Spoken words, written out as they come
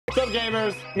What's up,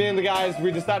 gamers? Me and the guys,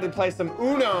 we decided to play some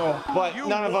Uno, but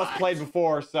none of us played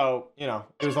before, so, you know,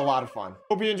 it was a lot of fun.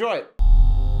 Hope you enjoy it.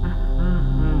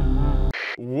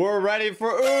 We're ready for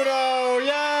Uno!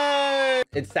 Yay!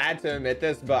 It's sad to admit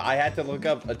this, but I had to look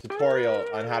up a tutorial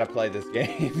on how to play this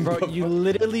game. Bro, you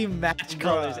literally match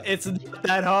colors. It's not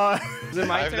that hard.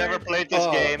 I've never played this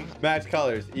game. Match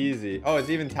colors, easy. Oh, it's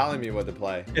even telling me what to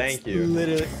play. Thank you.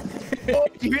 Literally. Oh,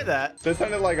 you hear that? That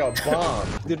sounded like a bomb.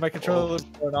 Dude, my controller was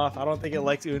going off. I don't think it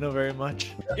likes Uno very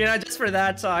much. You know, just for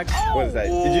that, Socks. What is that?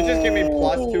 Did you just give me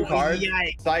 +2 cards?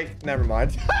 Yikes. Psych, never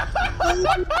mind.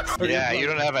 Yeah, you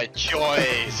don't have a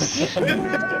choice.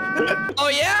 Oh,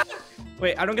 yeah?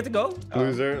 Wait, I don't get to go?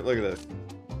 Loser, look at this.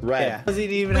 Red. Yeah. Doesn't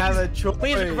even have a choice.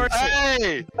 Please reverse it.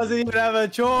 Hey! Doesn't even have a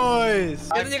choice.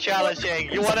 I'm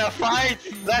challenging. You wanna fight?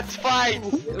 Let's fight!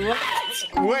 What?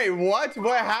 Wait, what?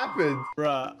 What happened?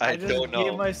 Bruh, I just don't know.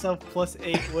 gave myself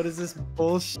 +8. What is this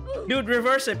bullshit? Dude,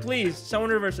 reverse it, please. Someone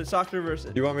reverse it. Socks, reverse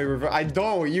it. You want me to reverse? I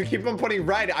don't. You keep on putting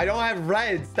red. I don't have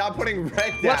red. Stop putting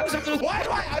red down. Why do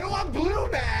I don't want blue,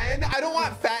 man. I don't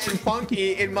want fat and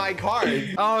funky in my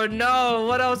card. Oh, no.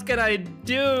 What else can I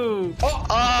do? Oh,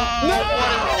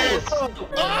 No!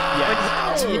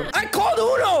 Yeah. I called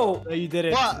Uno. No, you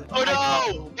didn't. What? Oh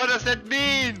no! What does that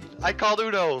mean? I called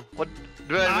Uno. What?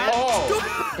 Do I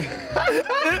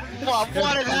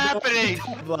what is happening?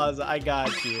 Blaza, I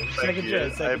got you. Second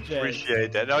chance. I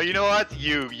appreciate that. No, you know what?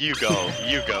 You go.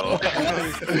 You go.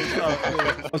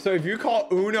 so if you call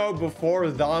Uno before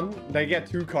them, they get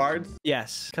 2 cards?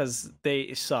 Yes, because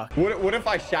they suck. What if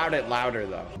I shout it louder,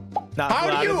 though? Not How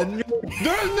do louder you? than you.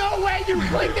 There's no way you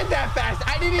clicked it that fast.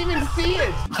 I didn't even see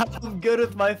it. I'm good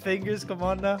with my fingers. Come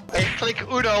on now. I click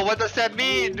Uno. What does that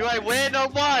mean? Do I win or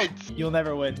what? You'll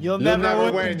never win. You'll Never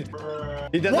never win.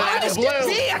 He doesn't Why have a does blue.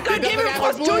 see? I He couldn't give doesn't him have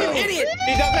a +2, you blue. idiot.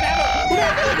 He doesn't have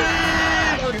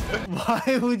a.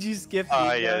 Why would you skip me?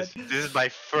 Oh yes, this is my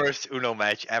first Uno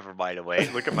match ever. By the way,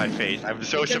 look at my face. I'm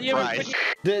so Can you- surprised.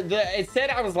 It said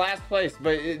I was last place,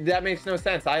 but that makes no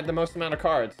sense. I had the most amount of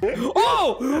cards.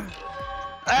 Oh!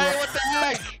 Hey, what the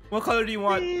heck? What color do you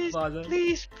want, Please, Plaza?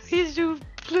 please do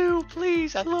blue,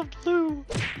 please. I love blue.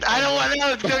 I don't want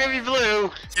to. Don't give me blue.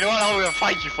 You know what? I'm gonna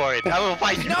fight you for it. I will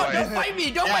fight you No, for don't it. fight me!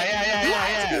 Don't Yeah, fight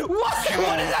yeah. What?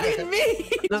 What does that even mean?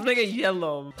 Let's make it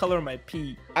yellow. Color my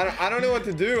pee. I don't know what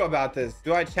to do about this.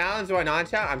 Do I challenge? Do I not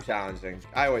challenge? I'm challenging.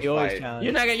 I always You always fight. challenge.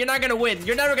 You're not gonna win.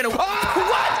 You're never gonna win.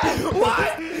 What?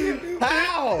 What?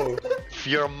 How? If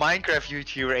you're a Minecraft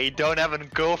YouTuber and you don't have a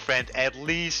girlfriend at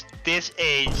least this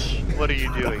age, what are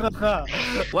you doing?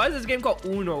 Why is this game called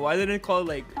Uno? Why didn't it call it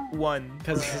like 1?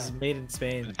 Because this is made in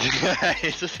Spain.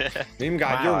 Meme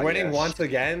God, you're winning once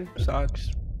again?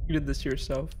 Sucks. You did this to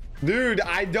yourself. Dude,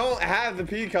 I don't have the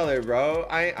P color, bro.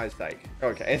 I psych.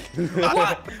 Okay.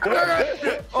 What?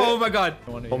 Oh my god.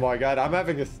 Oh my god, I'm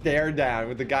having a stare down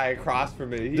with the guy across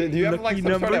from me. Do you have like Lucky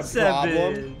some sort number of 7.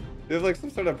 problem? Do you have like some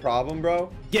sort of problem,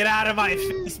 bro? Get out of my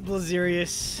face,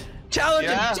 Blazerius. Challenge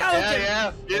him! Challenge him!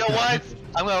 Yeah. You know what?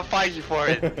 I'm gonna fight you for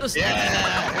it.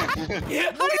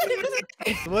 Yeah.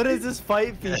 What is this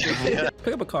fight feature?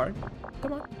 Pick up a card.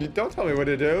 Come on. You don't tell me what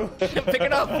to do. Pick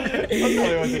it up. Don't tell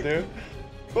me what to do.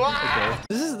 Okay.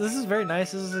 This is very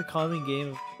nice. This is a calming game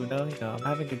of Uno. You know, I'm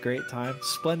having a great time.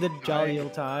 Splendid, jolly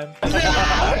old time. I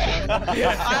don't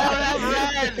have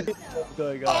red. What's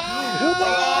going on?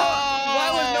 Why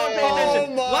was no one paying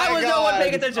attention? my Why was no one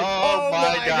paying God. attention? Oh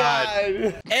my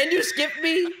god. And you skipped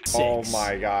me? Oh 6.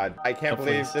 my god. I can't Oh,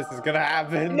 believe please. this is gonna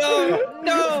happen. No!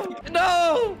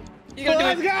 You gotta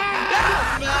Let's do it.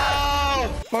 go!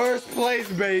 No. First place,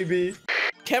 baby.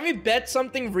 Can we bet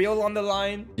something real on the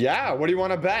line? Yeah, what do you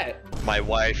want to bet? My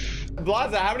wife.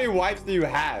 Blaza, how many wives do you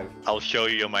have? I'll show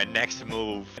you my next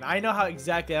move. And I know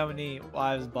exactly how many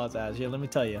wives Blaza has. Here, let me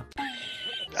tell you.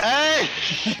 Hey!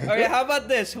 Okay, how about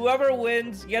this? Whoever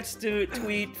wins gets to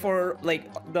tweet for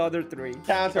like the other 3.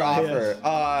 Counter offer.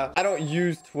 I don't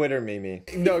use Twitter, Mimi.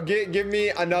 No, give me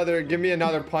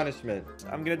another punishment.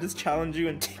 I'm gonna just challenge you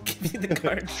and give you the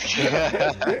card.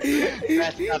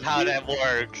 That's not how that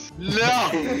works. No!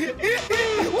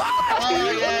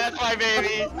 Oh yeah, that's my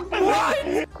baby.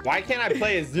 What? Why can't I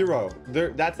play a 0?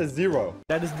 That's a 0.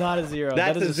 That is not a 0.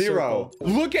 That's that is a 0. circle.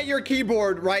 Look at your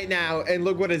keyboard right now and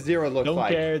look what a 0 looks Don't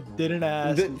like. care. Didn't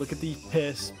ask. The- Look at the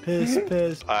piss.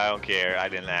 Piss. I don't care. I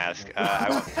didn't ask. I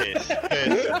want piss.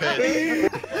 Piss.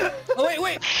 Oh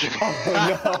wait. Oh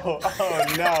no. Oh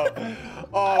no.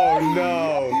 Oh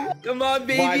no. Come on,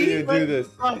 baby. Why do you do this?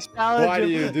 Why do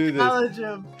you do this? Challenge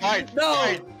him.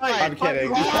 No. I'm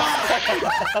kidding.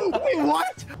 Wait,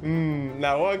 what?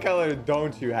 Now what color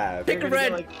don't you have? Pick a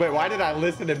red. Wait, why did I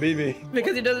listen to Mimi?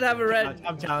 Because he doesn't have a red.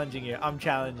 I'm challenging you. I'm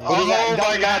challenging you. Oh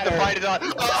my god, the fight is on.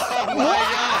 Oh my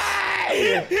god.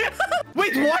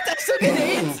 Wait, what? I still get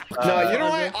 8? No, you know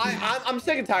what? I'm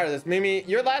sick and tired of this. Mimi,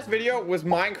 your last video was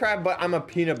Minecraft, but I'm a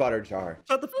peanut butter jar.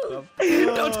 Shut the fuck up.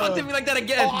 Don't talk to me like that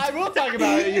again. Oh, I will talk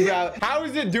about it, you bro. How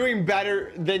is it doing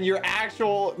better than your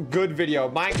actual good video?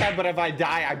 Minecraft, but if I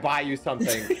die, I buy you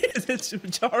something. It's a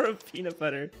jar of peanut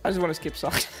butter. I just want to skip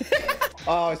songs.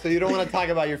 Oh, so you don't want to talk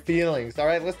about your feelings. All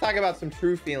right, let's talk about some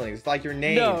true feelings, like your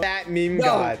name. No. That meme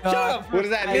god. Shut up. What does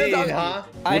that mean, huh?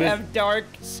 I have dark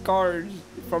scars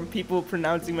from people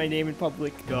pronouncing my name in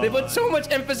public. They put so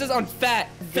much emphasis on fat.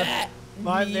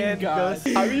 My meme man god.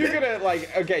 goes. How are you gonna, like,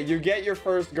 okay, you get your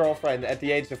first girlfriend at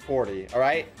the age of 40, all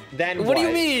right? Then What do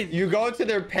you mean? You go to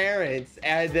their parents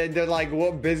and then they're like,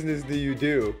 what business do you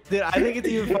do? Dude, I think it's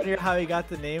even funnier how he got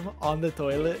the name on the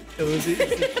toilet. It was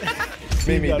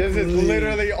Mimi, this is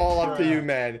literally all up to you,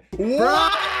 man.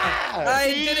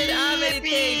 I didn't have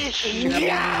anything.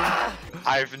 Yeah!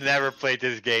 I've never played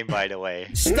this game, by the way.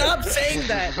 Stop saying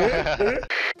that.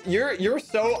 You're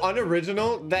so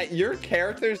unoriginal that your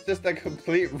character is just a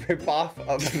complete ripoff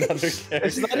of another character.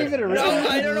 It's not even original. No,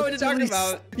 I don't know what you're talking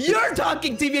about. You're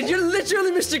talking, TBH. You're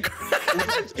literally Mr.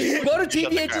 Krabs. Go to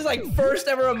TBH's like first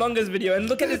ever Among Us video and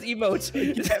look at his emotes.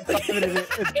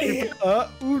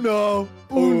 Uno.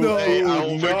 Uno. Hey, I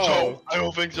don't think no. so. I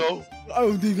don't think so.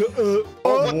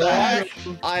 What the heck?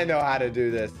 I know how to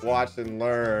do this. Watch and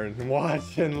learn.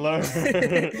 Watch and learn.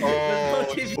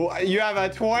 Oh. You have a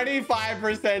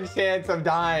 25% chance of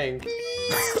dying.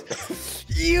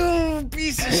 You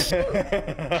piece of shit. Okay,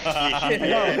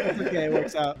 it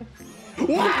works out.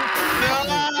 No!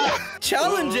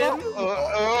 Challenge him.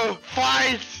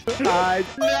 Fight! No.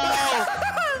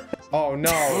 Oh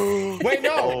no. Wait,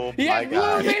 no. Oh He my has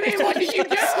God. blue, Mimi. What did you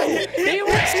do? He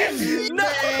wins. No.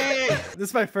 This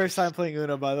is my first time playing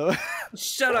Uno, by the way.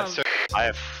 Shut up.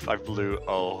 I blew.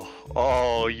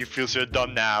 Oh, you feel so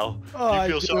dumb now. Oh,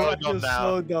 You feel so I dumb feel now.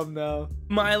 so dumb now.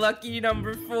 My lucky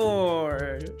number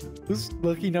 4. Whose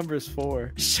lucky number is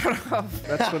 4? Shut up.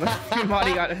 That's what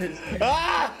Marty got his.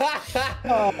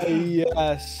 Oh,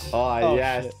 yes. Oh,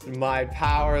 yes. Shit. My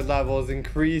power level is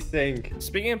increasing.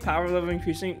 Speaking of power level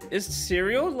increasing, is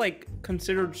cereal like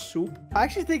considered soup? I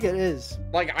actually think it is.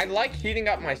 Like, I like heating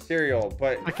up my cereal,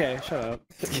 but Okay, shut up.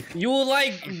 You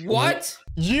like what?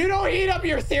 you don't heat up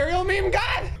your cereal, meme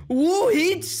god? Who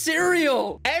eats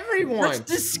cereal? Everyone. That's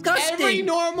disgusting. Every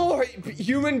normal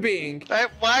human being.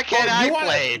 Why can't I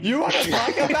play? You want to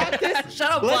talk about this? Shut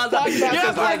up, Let's Plaza. talk You're about not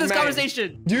this part like of this men.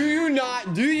 conversation. Do you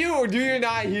not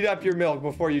heat up your milk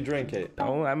before you drink it?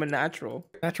 No, I'm a natural.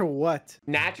 Natural what?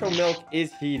 Natural milk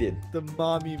is heated. The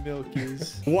mommy milk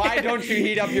is. Why don't you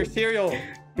heat up your cereal?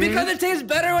 Because it tastes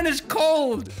better when it's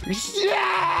cold.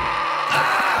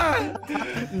 Yeah!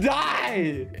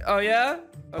 Die! Oh, yeah?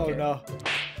 Oh, Okay. no.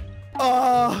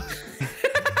 Oh!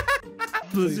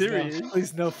 Please, Serious? no.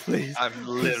 Please, no, please. I'm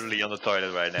literally on the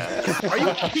toilet right now. Are you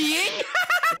peeing?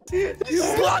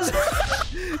 Plaza.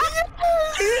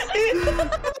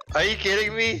 Are you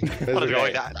kidding me? What is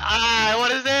going on? Ah,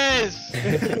 what is this?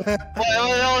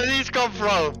 Where all these come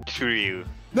from? Screw you.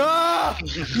 No!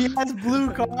 He has blue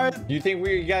cards. You think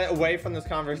we get away from this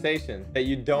conversation? That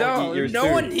you don't eat your No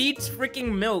soup? one eats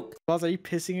freaking milk. Buzz, are you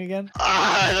pissing again?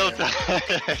 Ah, I don't.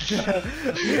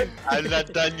 I'm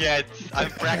not done yet. I'm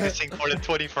practicing for the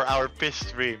 24-hour piss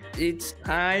stream. It's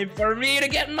time for me to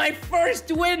get my first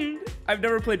win. I've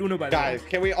never played Uno, by the way. Guys,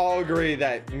 can we all agree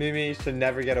that Mimi should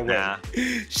never get a win? Nah.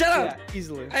 Shut up. Yeah,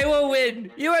 easily. I will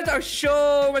win. You guys are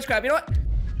so much crap. You know what?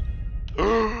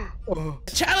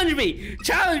 Challenge me!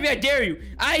 Challenge me! I dare you!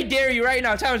 I dare you right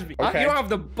now! Challenge me! Okay. You don't have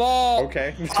the ball!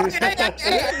 Okay.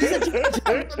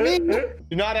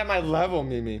 You're not at my level,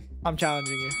 Mimi. I'm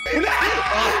challenging you.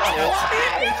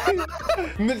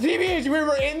 TBH, we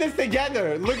were in this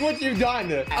together. Look what you've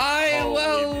done. I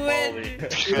will Holy win! moly.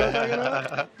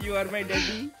 You are my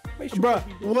daddy. My sugar Bruh,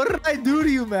 baby. what did I do to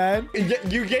you, man?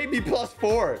 You gave me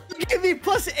 +4. You gave me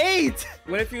 +8.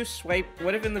 What if you swipe?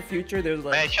 What if in the future there's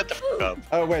Man, like... shut the fuck up.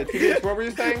 Oh, wait. TBH, what were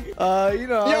you saying? You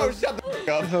know. Yo, shut the fuck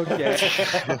up. Okay.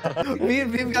 Me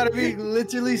and Beam gotta be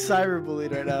literally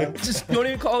cyberbullied right now. Just don't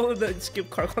even call it the skip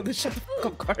card, call it the shut the fuck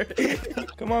up card.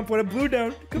 Come on, put a blue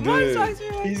down. Come on, Dude. size.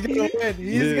 He's gonna win.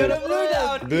 He's Dude. gonna blue down.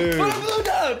 down. Dude. Put a blue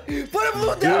down. Put a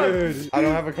blue down. Dude, I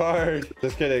don't have a card.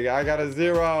 Just kidding. I got a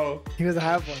 0. He doesn't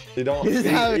have one. You don't. He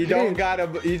doesn't have He a don't green. got a.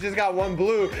 He just got 1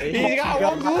 blue. He got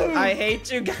 1 blue. I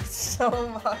hate you guys so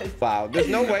much. Wow. There's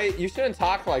no way. You shouldn't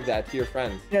talk like that to your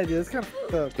friends. Yeah, dude, that's kind of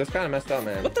fucked up. That's kind of messed up,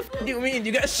 man. What the f do you mean?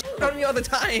 You guys shit on me all the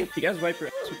time. You guys wipe your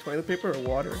ass with toilet paper or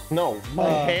water? No, my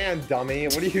hand, dummy.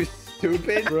 What are you,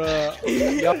 stupid? Bruh.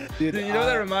 Dude, you know what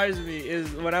that reminds me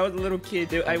is when I was a little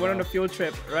kid, I went on a field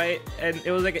trip, right? And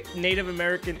it was like a Native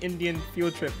American Indian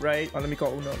field trip, right? Oh, let me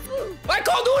call Uno. I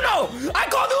called Uno! I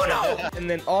called Uno! And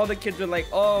then all the kids were like,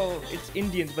 oh, it's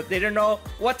Indians, but they don't know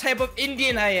what type of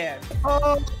Indian I am.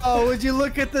 Oh, would you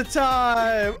look at the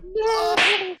time?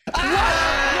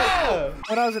 Ah!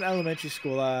 When I was in elementary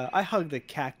school, I hugged a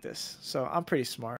cactus, so I'm pretty smart.